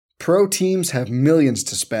Pro teams have millions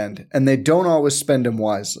to spend, and they don't always spend them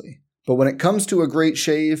wisely. But when it comes to a great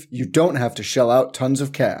shave, you don't have to shell out tons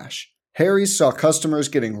of cash. Harry's saw customers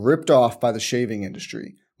getting ripped off by the shaving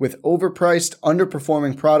industry with overpriced,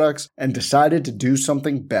 underperforming products and decided to do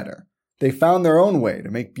something better. They found their own way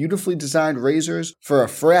to make beautifully designed razors for a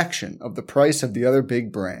fraction of the price of the other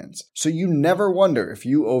big brands, so you never wonder if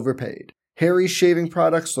you overpaid. Harry's shaving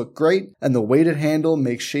products look great, and the weighted handle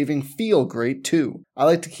makes shaving feel great too. I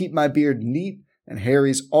like to keep my beard neat, and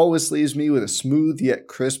Harry's always leaves me with a smooth yet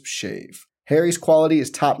crisp shave. Harry's quality is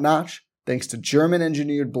top-notch, thanks to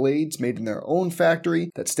German-engineered blades made in their own factory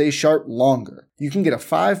that stay sharp longer. You can get a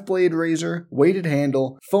 5-blade razor, weighted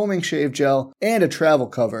handle, foaming shave gel, and a travel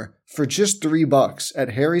cover for just $3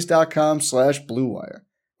 at harrys.com/bluewire.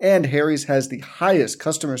 And Harry's has the highest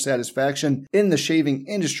customer satisfaction in the shaving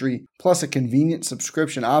industry, plus a convenient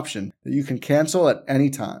subscription option that you can cancel at any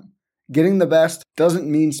time. Getting the best doesn't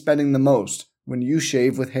mean spending the most when you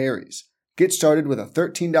shave with Harry's. Get started with a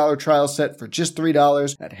 $13 trial set for just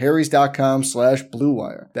 $3 at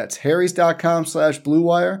harrys.com/bluewire. That's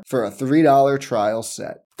harrys.com/bluewire for a $3 trial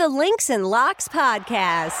set. The Links and Locks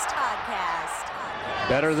Podcast.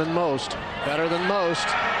 Better than most. Better than most.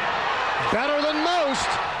 Better than most.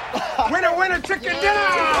 Winner, winner, chicken dinner!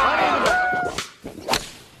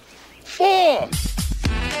 4.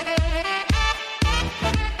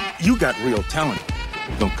 You got real talent.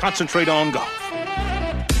 Don't concentrate on golf.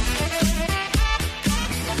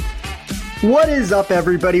 What is up,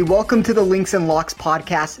 everybody? Welcome to the Links and Locks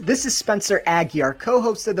Podcast. This is Spencer Aguiar,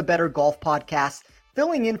 co-host of the Better Golf Podcast,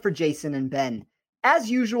 filling in for Jason and Ben.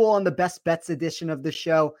 As usual on the Best Bets edition of the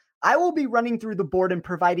show, I will be running through the board and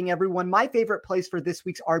providing everyone my favorite plays for this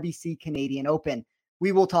week's RBC Canadian Open.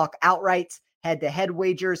 We will talk outrights, head-to-head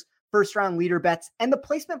wagers, first-round leader bets, and the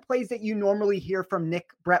placement plays that you normally hear from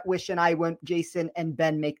Nick, Brett Wish, and I when Jason and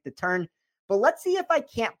Ben make the turn. But let's see if I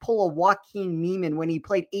can't pull a Joaquin Niemann when he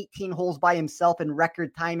played 18 holes by himself in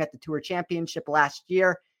record time at the Tour Championship last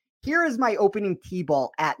year. Here is my opening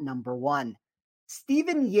tee-ball at number 1.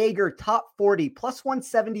 Steven Jaeger, top 40, plus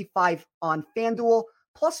 175 on FanDuel,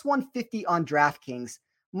 plus 150 on DraftKings.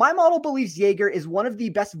 My model believes Jaeger is one of the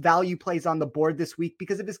best value plays on the board this week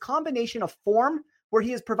because of his combination of form, where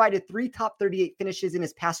he has provided 3 top 38 finishes in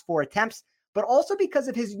his past 4 attempts, but also because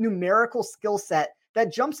of his numerical skill set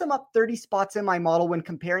that jumps him up 30 spots in my model when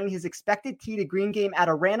comparing his expected tee to green game at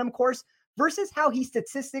a random course versus how he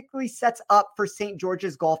statistically sets up for St.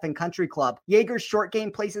 George's Golf and Country Club. Jaeger's short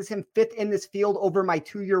game places him 5th in this field over my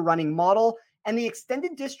 2-year running model, and the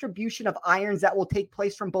extended distribution of irons that will take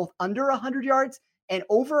place from both under 100 yards and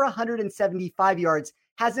over 175 yards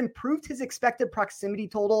has improved his expected proximity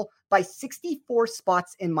total by 64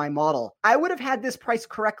 spots in my model. I would have had this priced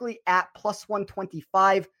correctly at plus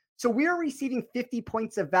 125, so we are receiving 50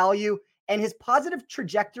 points of value, and his positive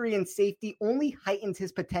trajectory and safety only heightens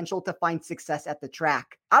his potential to find success at the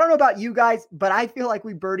track. I don't know about you guys, but I feel like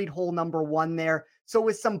we birdied hole number 1 there. So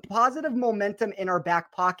with some positive momentum in our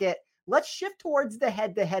back pocket, let's shift towards the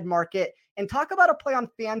head-to-head market and talk about a play on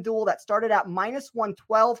FanDuel that started at minus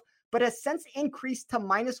 112, but has since increased to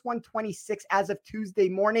minus 126 as of Tuesday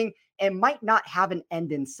morning and might not have an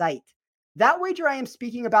end in sight. That wager I am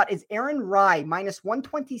speaking about is Aaron Rai, minus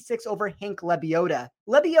 126 over Hank Lebioda.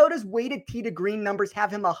 Lebioda's weighted tee to green numbers have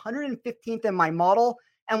him 115th in my model,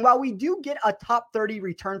 and while we do get a top 30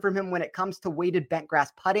 return from him when it comes to weighted bent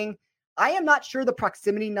grass putting, I am not sure the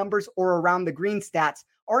proximity numbers or around the green stats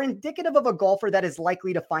are indicative of a golfer that is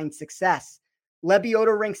likely to find success.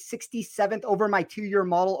 Lebioda ranks 67th over my 2-year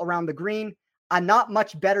model around the green, a not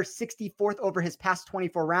much better 64th over his past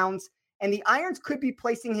 24 rounds, and the irons could be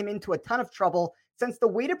placing him into a ton of trouble since the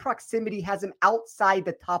weighted proximity has him outside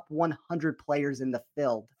the top 100 players in the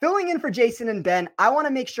field. Filling in for Jason and Ben, I want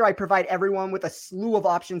to make sure I provide everyone with a slew of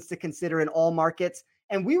options to consider in all markets,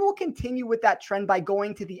 and we will continue with that trend by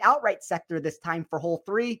going to the outright sector this time for hole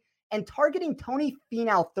 3 and targeting Tony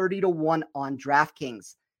Finau 30-1 on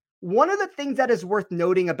DraftKings. One of the things that is worth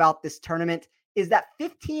noting about this tournament is that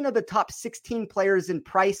 15 of the top 16 players in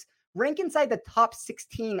price rank inside the top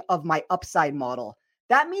 16 of my upside model.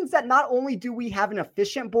 That means that not only do we have an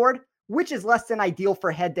efficient board, which is less than ideal for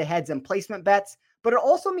head-to-heads and placement bets, but it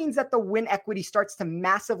also means that the win equity starts to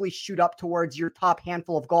massively shoot up towards your top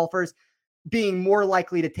handful of golfers being more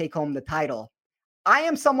likely to take home the title. I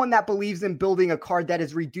am someone that believes in building a card that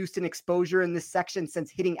is reduced in exposure in this section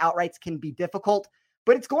since hitting outrights can be difficult,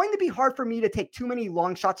 but it's going to be hard for me to take too many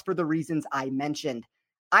long shots for the reasons I mentioned.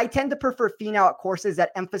 I tend to prefer Finau at courses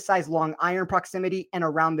that emphasize long iron proximity and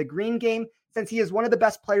around the green game, since he is one of the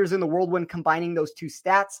best players in the world when combining those two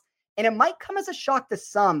stats. And it might come as a shock to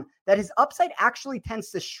some that his upside actually tends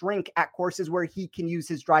to shrink at courses where he can use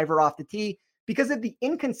his driver off the tee because of the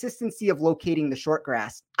inconsistency of locating the short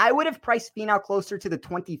grass. I would have priced Finau closer to the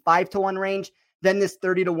 25-1 range than this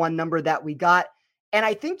 30-1 number that we got. And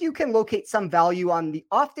I think you can locate some value on the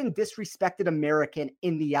often disrespected American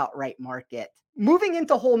in the outright market. Moving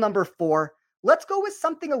into hole number 4, let's go with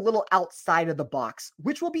something a little outside of the box,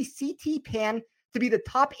 which will be CT Pan to be the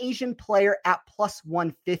top Asian player at plus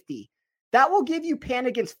 150. That will give you Pan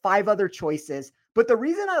against 5 other choices, but the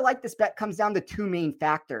reason I like this bet comes down to 2 main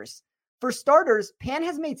factors. For starters, Pan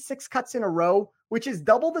has made 6 cuts in a row, which is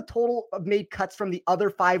double the total of made cuts from the other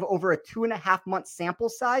 5 over a 2.5-month sample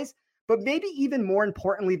size. But maybe even more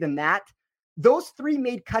importantly than that, those 3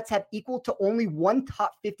 made cuts have equal to only 1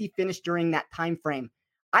 top 50 finish during that time frame.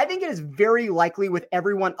 I think it is very likely with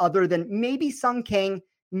everyone other than maybe Sung Kang,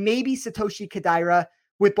 maybe Satoshi Kodaira,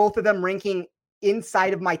 with both of them ranking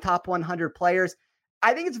inside of my top 100 players.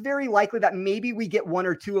 I think it's very likely that maybe we get 1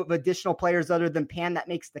 or 2 of additional players other than Pan that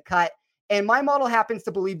makes the cut. And my model happens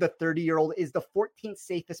to believe the 30-year-old is the 14th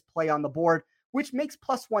safest play on the board, which makes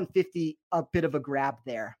plus 150 a bit of a grab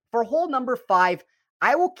there. For hole number 5,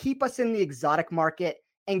 I will keep us in the exotic market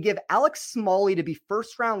and give Alex Smalley to be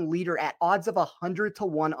first round leader at odds of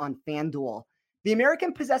 100-1 on FanDuel. The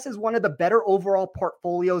American possesses one of the better overall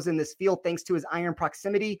portfolios in this field thanks to his iron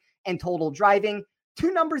proximity and total driving,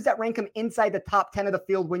 2 numbers that rank him inside the top 10 of the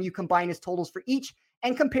field when you combine his totals for each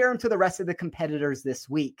and compare him to the rest of the competitors this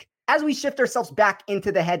week. As we shift ourselves back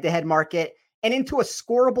into the head-to-head market, and into a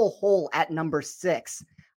scoreable hole at number 6.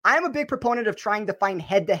 I am a big proponent of trying to find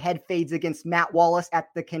head-to-head fades against Matt Wallace at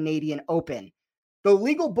the Canadian Open. The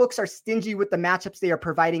legal books are stingy with the matchups they are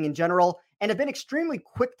providing in general and have been extremely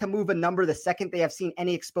quick to move a number the second they have seen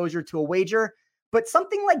any exposure to a wager. But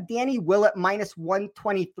something like Danny Willett minus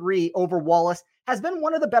 123 over Wallace has been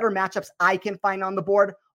one of the better matchups I can find on the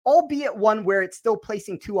board, albeit one where it's still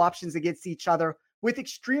placing 2 options against each other with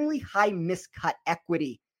extremely high miscut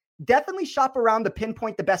equity. Definitely shop around to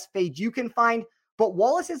pinpoint the best fade you can find, but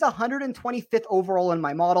Wallace is 125th overall in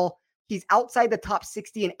my model. He's outside the top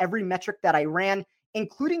 60 in every metric that I ran,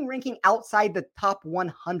 including ranking outside the top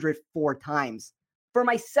 100 4 times. For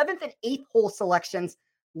my 7th and 8th hole selections,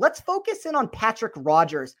 let's focus in on Patrick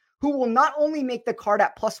Rodgers, who will not only make the card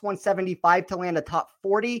at plus 175 to land a top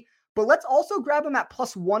 40, but let's also grab him at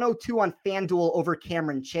plus 102 on FanDuel over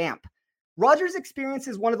Cameron Champ. Rodgers' experience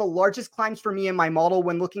is one of the largest climbs for me in my model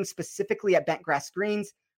when looking specifically at bentgrass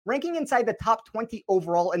greens, ranking inside the top 20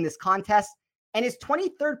 overall in this contest, and his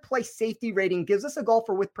 23rd place safety rating gives us a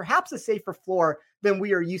golfer with perhaps a safer floor than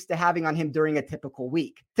we are used to having on him during a typical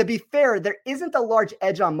week. To be fair, there isn't a large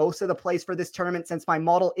edge on most of the plays for this tournament since my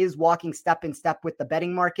model is walking step in step with the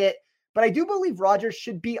betting market, but I do believe Rodgers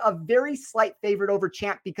should be a very slight favorite over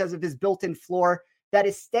Champ because of his built-in floor that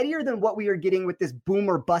is steadier than what we are getting with this boom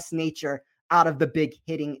or bust nature out of the big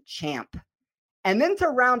hitting Champ. And then to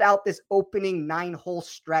round out this opening 9-hole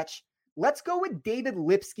stretch, let's go with David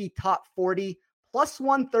Lipsky top 40, plus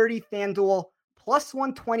 130 FanDuel, plus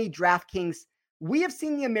 120 DraftKings. We have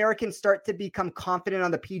seen the Americans start to become confident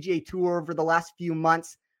on the PGA Tour over the last few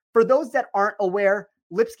months. For those that aren't aware,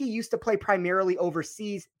 Lipsky used to play primarily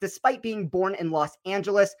overseas, despite being born in Los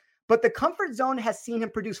Angeles, but the comfort zone has seen him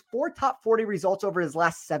produce 4 top 40 results over his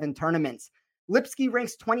last 7 tournaments. Lipsky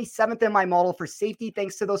ranks 27th in my model for safety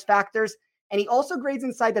thanks to those factors, and he also grades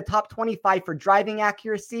inside the top 25 for driving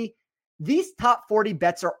accuracy. These top 40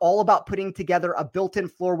 bets are all about putting together a built-in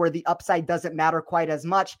floor where the upside doesn't matter quite as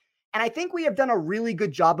much, and I think we have done a really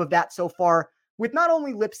good job of that so far with not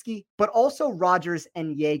only Lipsky, but also Rodgers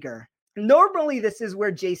and Jaeger. Normally, this is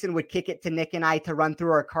where Jason would kick it to Nick and I to run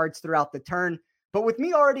through our cards throughout the turn, but with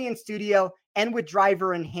me already in studio and with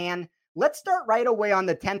driver in hand, let's start right away on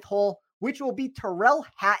the 10th hole, which will be Tyrrell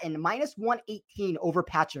Hatton minus 118 over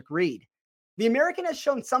Patrick Reed. The American has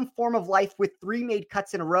shown some form of life with 3 made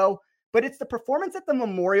cuts in a row, but it's the performance at the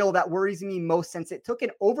Memorial that worries me most since it took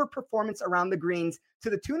an overperformance around the greens to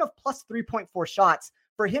the tune of plus 3.4 shots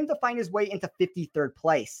for him to find his way into 53rd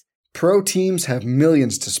place. Pro teams have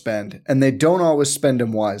millions to spend, and they don't always spend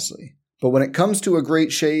them wisely. But when it comes to a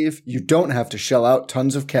great shave, you don't have to shell out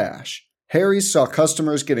tons of cash. Harry's saw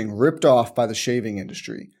customers getting ripped off by the shaving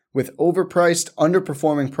industry with overpriced,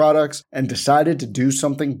 underperforming products and decided to do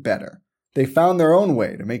something better. They found their own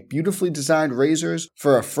way to make beautifully designed razors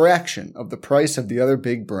for a fraction of the price of the other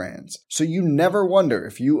big brands, so you never wonder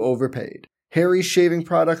if you overpaid. Harry's shaving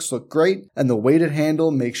products look great, and the weighted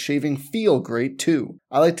handle makes shaving feel great too.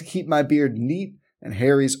 I like to keep my beard neat, and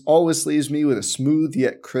Harry's always leaves me with a smooth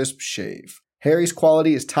yet crisp shave. Harry's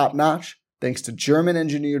quality is top-notch, Thanks to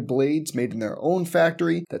German-engineered blades made in their own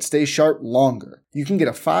factory that stay sharp longer. You can get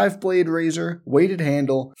a 5-blade razor, weighted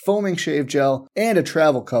handle, foaming shave gel, and a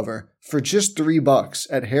travel cover for just $3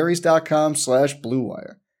 at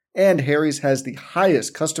harrys.com/bluewire. And Harry's has the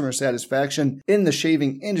highest customer satisfaction in the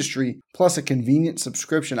shaving industry, plus a convenient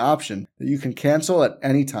subscription option that you can cancel at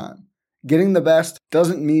any time. Getting the best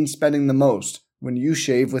doesn't mean spending the most when you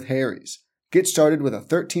shave with Harry's. Get started with a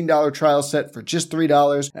 $13 trial set for just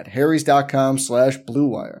 $3 at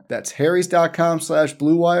harrys.com/bluewire. That's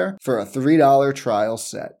harrys.com/bluewire for a $3 trial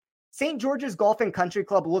set. St. George's Golf and Country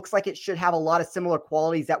Club looks like it should have a lot of similar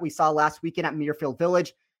qualities that we saw last weekend at Muirfield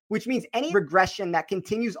Village, which means any regression that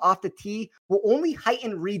continues off the tee will only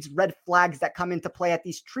heighten Reed's red flags that come into play at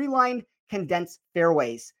these tree-lined, condensed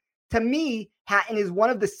fairways. To me, Hatton is one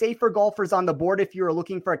of the safer golfers on the board if you're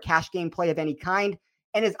looking for a cash game play of any kind,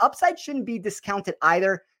 and his upside shouldn't be discounted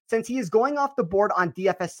either, since he is going off the board on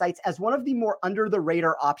DFS sites as one of the more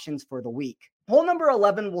under-the-radar options for the week. Hole number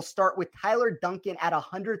 11 will start with Tyler Duncan at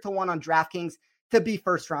 100-1 on DraftKings to be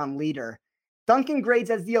first-round leader. Duncan grades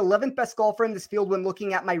as the 11th best golfer in this field when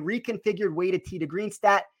looking at my reconfigured weighted tee to green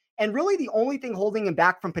stat, and really the only thing holding him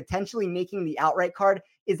back from potentially making the outright card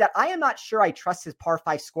is that I am not sure I trust his par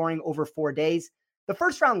 5 scoring over 4 days. The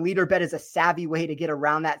first-round leader bet is a savvy way to get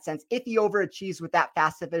around that, since if he overachieves with that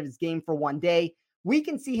facet of his game for 1 day, we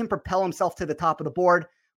can see him propel himself to the top of the board.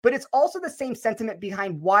 But it's also the same sentiment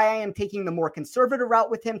behind why I am taking the more conservative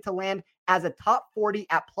route with him to land as a top 40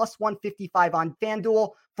 at plus 155 on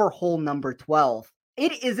FanDuel for hole number 12.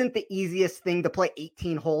 It isn't the easiest thing to play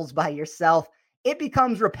 18 holes by yourself. It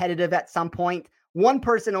becomes repetitive at some point. One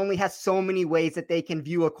person only has so many ways that they can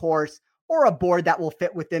view a course or a board that will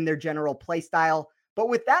fit within their general play style. But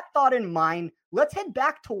with that thought in mind, let's head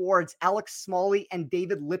back towards Alex Smalley and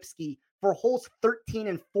David Lipsky for holes 13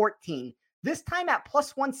 and 14. This time at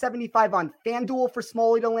plus 175 on FanDuel for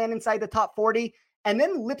Smalley to land inside the top 40, and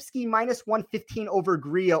then Lipsky minus 115 over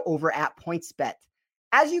Grillo over at PointsBet.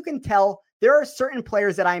 As you can tell, there are certain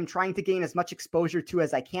players that I am trying to gain as much exposure to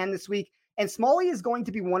as I can this week, and Smalley is going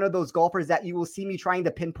to be one of those golfers that you will see me trying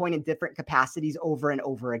to pinpoint in different capacities over and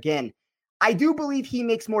over again. I do believe he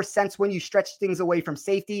makes more sense when you stretch things away from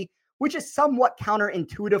safety, which is somewhat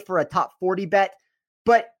counterintuitive for a top 40 bet,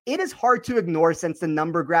 but it is hard to ignore since the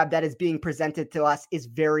number grab that is being presented to us is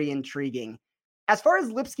very intriguing. As far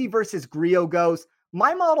as Lipsky versus Grillo goes,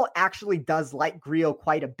 my model actually does like Grillo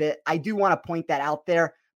quite a bit. I do want to point that out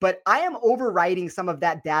there, but I am overriding some of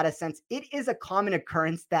that data since it is a common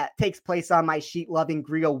occurrence that takes place on my sheet, loving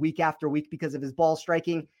Grillo week after week because of his ball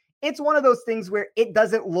striking. It's one of those things where it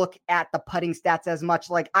doesn't look at the putting stats as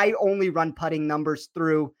much. Like I only run putting numbers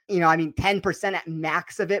through, 10% at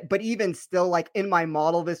max of it. But even still, like in my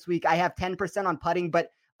model this week, I have 10% on putting,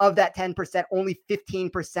 but of that 10%, only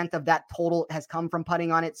 15% of that total has come from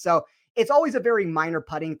putting on it. So it's always a very minor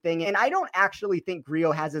putting thing. And I don't actually think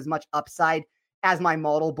Grillo has as much upside as my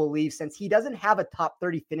model believes, since he doesn't have a top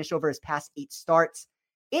 30 finish over his past 8 starts.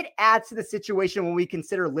 It adds to the situation when we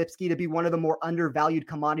consider Lipsky to be one of the more undervalued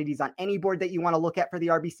commodities on any board that you want to look at for the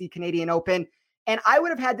RBC Canadian Open. And I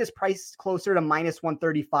would have had this price closer to minus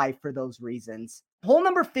 135 for those reasons. Hole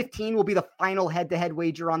number 15 will be the final head-to-head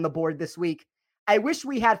wager on the board this week. I wish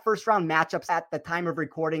we had first-round matchups at the time of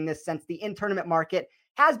recording this, since the in-tournament market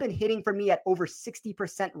has been hitting for me at over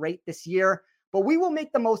 60% rate this year. But we will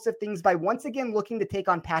make the most of things by once again looking to take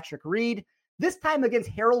on Patrick Reed, this time against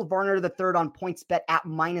Harold Varner III on PointsBet at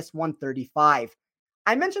minus 135.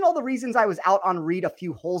 I mentioned all the reasons I was out on Reed a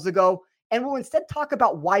few holes ago, and will instead talk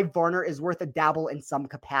about why Varner is worth a dabble in some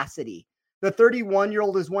capacity. The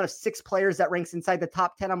 31-year-old is one of 6 players that ranks inside the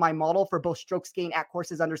top 10 on my model for both strokes gained at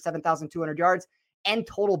courses under 7,200 yards and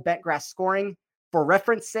total bent grass scoring. For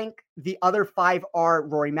reference sake, the other 5 are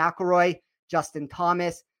Rory McIlroy, Justin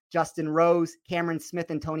Thomas, Justin Rose, Cameron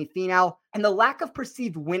Smith, and Tony Finau. And the lack of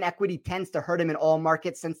perceived win equity tends to hurt him in all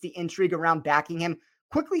markets, since the intrigue around backing him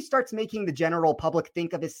quickly starts making the general public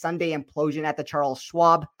think of his Sunday implosion at the Charles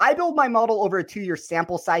Schwab. I build my model over a 2-year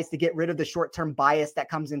sample size to get rid of the short-term bias that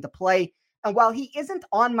comes into play. And while he isn't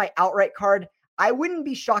on my outright card, I wouldn't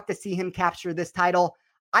be shocked to see him capture this title.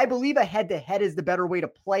 I believe a head-to-head is the better way to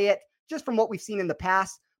play it, just from what we've seen in the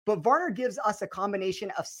past. But Varner gives us a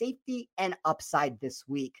combination of safety and upside this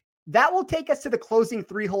week. That will take us to the closing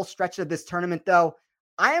 3-hole stretch of this tournament, though.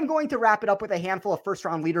 I am going to wrap it up with a handful of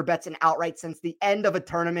first-round leader bets and outright, since the end of a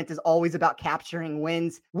tournament is always about capturing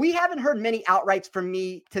wins. We haven't heard many outrights from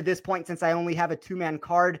me to this point, since I only have a 2-man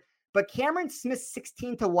card, but Cameron Smith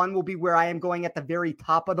 16-1 will be where I am going at the very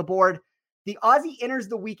top of the board. The Aussie enters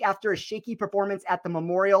the week after a shaky performance at the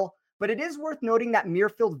Memorial, but it is worth noting that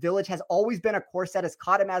Muirfield Village has always been a course that has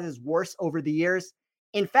caught him as his worst over the years.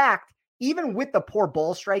 In fact, even with the poor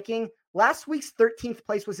ball striking, last week's 13th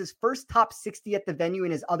place was his first top 60 at the venue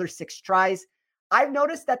in his other 6 tries. I've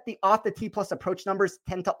noticed that the off the tee plus approach numbers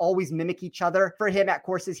tend to always mimic each other for him at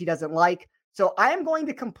courses he doesn't like. So I am going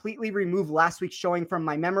to completely remove last week's showing from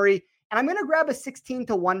my memory, and I'm going to grab a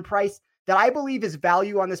 16-1 price that I believe is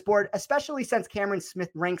value on this board, especially since Cameron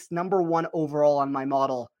Smith ranks number 1 overall on my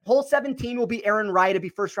model. Hole 17 will be Aaron Rai to be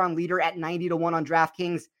first round leader at 90-1 on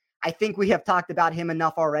DraftKings. I think we have talked about him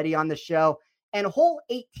enough already on the show. And hole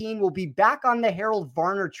 18 will be back on the Harold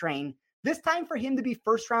Varner train, this time for him to be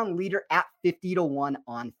first round leader at 50-1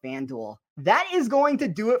 on FanDuel. That is going to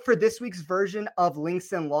do it for this week's version of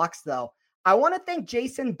Links and Locks, though. I want to thank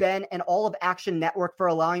Jason, Ben, and all of Action Network for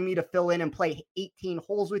allowing me to fill in and play 18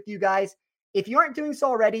 holes with you guys. If you aren't doing so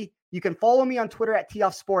already, you can follow me on Twitter at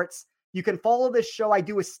TeeOffSports. You can follow this show I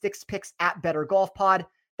do with Sticks Picks at Better Golf Pod.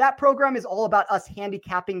 That program is all about us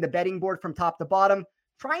handicapping the betting board from top to bottom,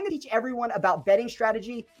 trying to teach everyone about betting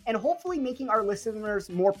strategy, and hopefully making our listeners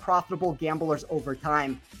more profitable gamblers over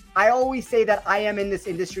time. I always say that I am in this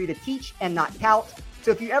industry to teach and not tout. So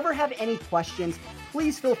if you ever have any questions,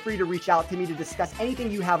 please feel free to reach out to me to discuss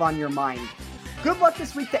anything you have on your mind. Good luck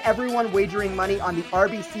this week to everyone wagering money on the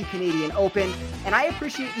RBC Canadian Open, and I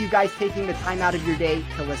appreciate you guys taking the time out of your day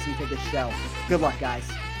to listen to this show. Good luck, guys.